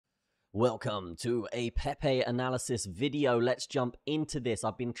Welcome to a PEPE analysis video. Let's jump into this.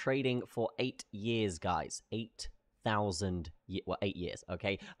 I've been trading for 8 years, guys. 8,000 well, 8 years,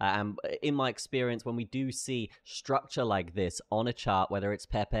 okay? In my experience, when we do see structure like this on a chart, whether it's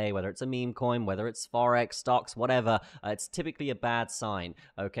PEPE, whether it's a meme coin, whether it's Forex, stocks, whatever, it's typically a bad sign,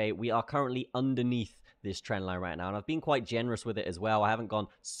 okay? We are currently underneath this trend line right now, and I've been quite generous with it as well. I haven't gone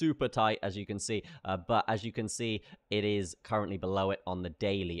super tight, as you can see, but as you can see, it is currently below it on the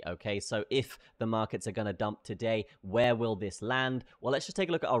daily, okay? So if the markets are going to dump today, where will this land? Well, let's just take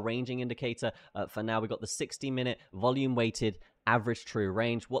a look at our ranging indicator. For now, we've got the 60-minute volume-weighted average true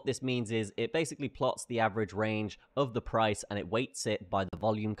range. What this means is it basically plots the average range of the price and it weights it by the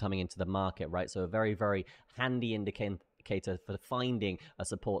volume coming into the market, right? So a very, very handy indicator for finding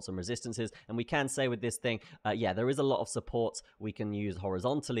supports and resistances. And we can say with this thing, yeah, there is a lot of supports we can use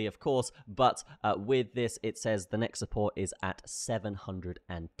horizontally, of course, but with this, it says the next support is at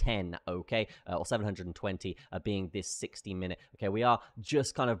 710, okay, or 720 being this 60-minute. Okay, we are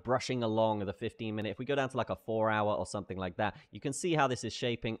just kind of brushing along the 15-minute. If we go down to like a 4-hour or something like that, you can see how this is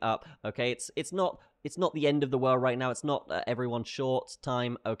shaping up. Okay, it's not the end of the world right now. It's not everyone's short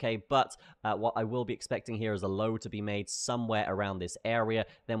time, okay? But what I will be expecting here is a low to be made somewhere around this area.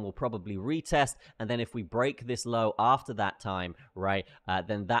 Then we'll probably retest. And then if we break this low after that time, right,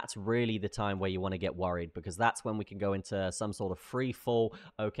 then that's really the time where you want to get worried, because that's when we can go into some sort of free fall,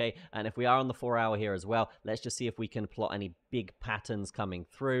 okay? And if we are on the 4-hour here as well, let's just see if we can plot any big patterns coming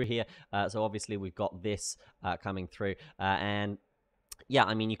through here. So obviously we've got this coming through and yeah,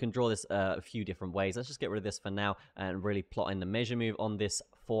 I mean, you can draw this a few different ways. Let's just get rid of this for now and really plot in the measure move on this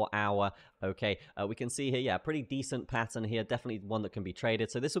 4-hour. Okay, we can see here, yeah, pretty decent pattern here. Definitely one that can be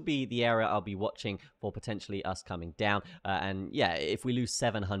traded. So this will be the area I'll be watching for potentially us coming down. And yeah, if we lose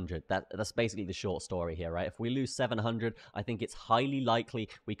 700, that's basically the short story here, right? If we lose 700, I think it's highly likely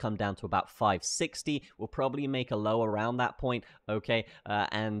we come down to about 560. We'll probably make a low around that point, okay?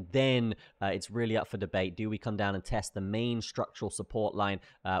 And then it's really up for debate. Do we come down and test the main structural support line,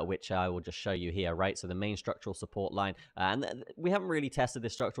 which I will just show you here, right? So the main structural support line, and we haven't really tested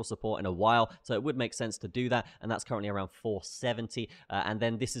this structural support in a while, so it would make sense to do that, and that's currently around 470. And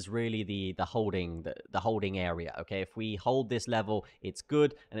then this is really the holding area, okay? If we hold this level, it's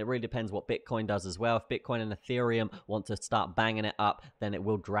good, and it really depends what Bitcoin does as well. If Bitcoin and Ethereum want to start banging it up, then it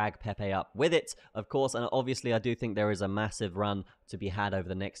will drag PEPE up with it, of course. And obviously I do think there is a massive run to be had over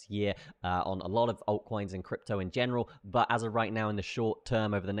the next year on a lot of altcoins and crypto in general, but as of right now, in the short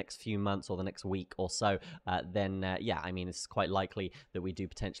term, over the next few months or the next week or so, then yeah, I mean, it's quite likely that we do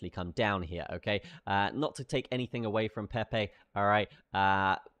potentially come down here, okay? Not to take anything away from PEPE, all right?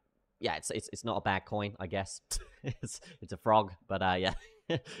 Yeah, it's not a bad coin, I guess. it's a frog, but yeah.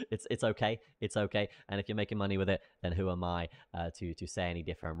 It's okay. It's okay. And if you're making money with it, then who am I to say any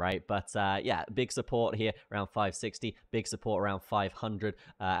different, right? But yeah, big support here around 560, big support around 500,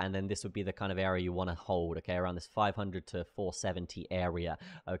 and then this would be the kind of area you want to hold, okay, around this 500 to 470 area,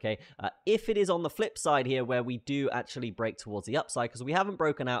 okay? If it is on the flip side here where we do actually break towards the upside, because we haven't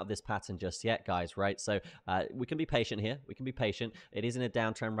broken out of this pattern just yet, guys, right? So we can be patient here. We can be patient. It is in a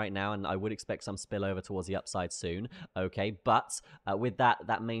downtrend right now, and I would expect some spillover towards the upside soon, okay? But with that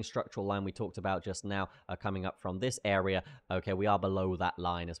main structural line we talked about just now coming up from this area, okay, we are below that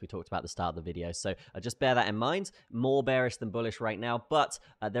line as we talked about at the start of the video. So just bear that in mind. More bearish than bullish right now, but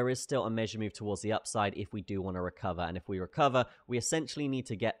there is still a measure move towards the upside if we do want to recover. And if we recover, we essentially need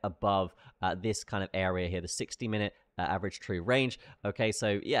to get above this kind of area here, the 60-minute average true range. Okay,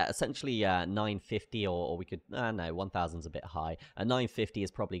 so yeah, essentially 950, or we could, no, 1000's a bit high. 950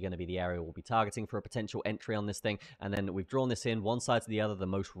 is probably going to be the area we'll be targeting for a potential entry on this thing. And then we've drawn this in one side to the other, the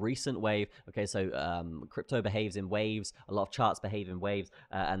most recent wave. Okay, so crypto behaves in waves. A lot of charts behave in waves.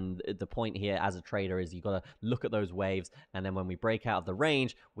 And the point here as a trader is you got to look at those waves. And then when we break out of the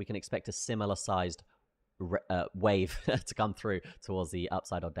range, we can expect a similar sized wave to come through towards the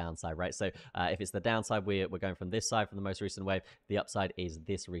upside or downside, right? So if it's the downside, we're going from this side, from the most recent wave. The upside is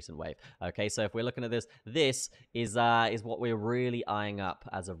this recent wave. Okay, so if we're looking at this, this is what we're really eyeing up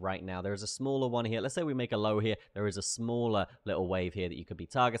as of right now. There is a smaller one here. Let's say we make a low here. There is a smaller little wave here that you could be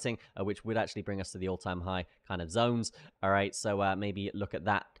targeting, which would actually bring us to the all-time high kind of zones. All right, so maybe look at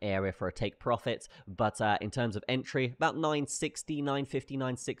that area for a take profit. But in terms of entry, about 960, 950,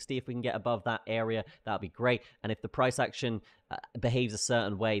 960. If we can get above that area, that'll be great. And if the price action behaves a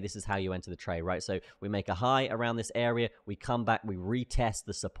certain way, this is how you enter the trade, right? So we make a high around this area, we come back, we retest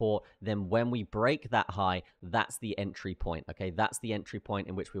the support, then when we break that high, that's the entry point, okay? That's the entry point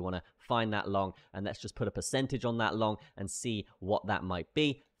in which we want to find that long, and let's just put a percentage on that long and see what that might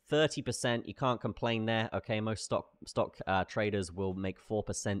be. 30%, you can't complain there, okay? Most stock traders will make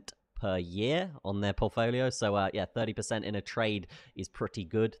 4% per year on their portfolio. So yeah, 30% in a trade is pretty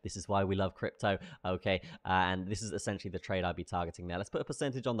good. This is why we love crypto. Okay, and this is essentially the trade I'd be targeting there. Let's put a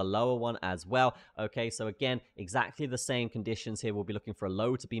percentage on the lower one as well. Okay, so again, exactly the same conditions here. We'll be looking for a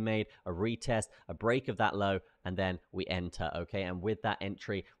low to be made, a retest, a break of that low, and then we enter. Okay, and with that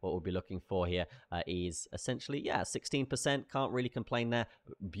entry, what we'll be looking for here is essentially, yeah, 16%. Can't really complain there.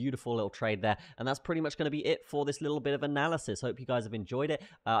 Beautiful little trade there. And that's pretty much going to be it for this little bit of analysis. Hope you guys have enjoyed it.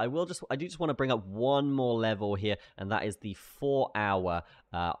 I do just want to bring up one more level here, and that is the 4-hour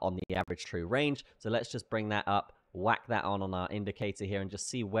on the average true range. So let's just bring that up, whack that on our indicator here, and just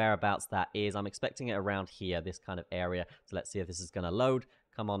see whereabouts that is. I'm expecting it around here, this kind of area. So let's see if this is going to load.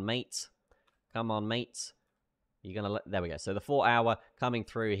 Come on, mate. Come on, mate. You're going to, there we go. So the 4-hour coming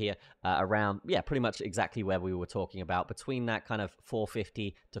through here around, yeah, pretty much exactly where we were talking about, between that kind of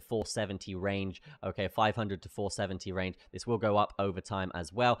 450 to 470 range. Okay, 500 to 470 range. This will go up over time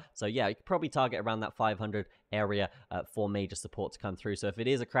as well. So yeah, you could probably target around that 500 area for major support to come through. So if it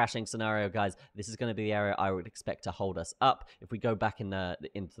is a crashing scenario, guys, this is going to be the area I would expect to hold us up. If we go back into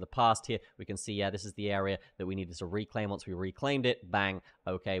the past here, we can see, yeah, this is the area that we needed to reclaim. Once we reclaimed it, bang,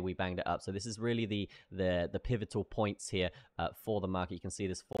 okay, we banged it up. So this is really the pivotal points here for the market. You can see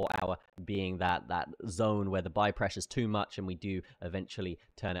this 4-hour being that zone where the buy pressure is too much, and we do eventually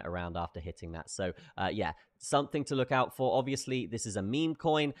turn it around after hitting that. So yeah, something to look out for. Obviously, this is a meme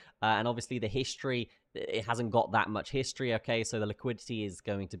coin, and obviously the history, it hasn't got that much history. Okay, so the liquidity is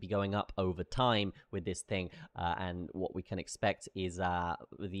going to be going up over time with this thing, and what we can expect is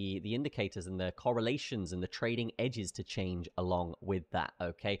the indicators and the correlations and the trading edges to change along with that.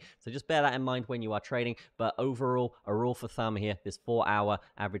 Okay, so just bear that in mind when you are trading. But overall, a rule for thumb here, this 4-hour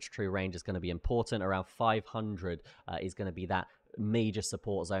average true range is going to be important. Around 500 is going to be that major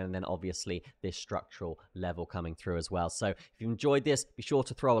support zone, and then obviously this structural level coming through as well. So if you enjoyed this, be sure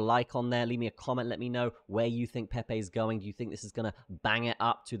to throw a like on there, leave me a comment, let me know where you think Pepe is going. Do you think this is going to bang it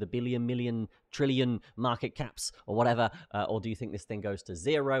up to the billion, million, trillion market caps or whatever, or do you think this thing goes to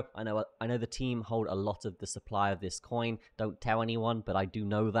zero? I know the team hold a lot of the supply of this coin. Don't tell anyone, but I do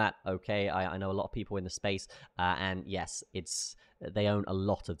know that. Okay, I know a lot of people in the space, and yes, they own a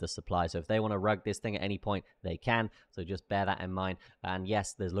lot of the supply. So if they want to rug this thing at any point, they can. So just bear that in mind. And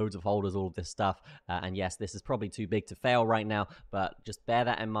yes, there's loads of holders, all of this stuff. And yes, this is probably too big to fail right now, but just bear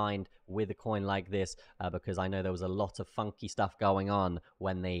that in mind with a coin like this, because I know there was a lot of funky stuff going on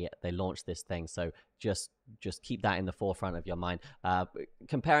when they launched this thing. So just keep that in the forefront of your mind.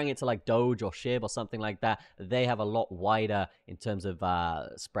 Comparing it to like Doge or SHIB or something like that, they have a lot wider in terms of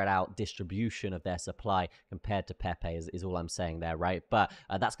spread out distribution of their supply compared to Pepe is all I'm saying there, right? But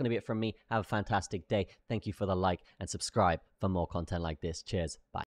that's going to be it from me. Have a fantastic day. Thank you for the like and subscribe for more content like this. Cheers. Bye.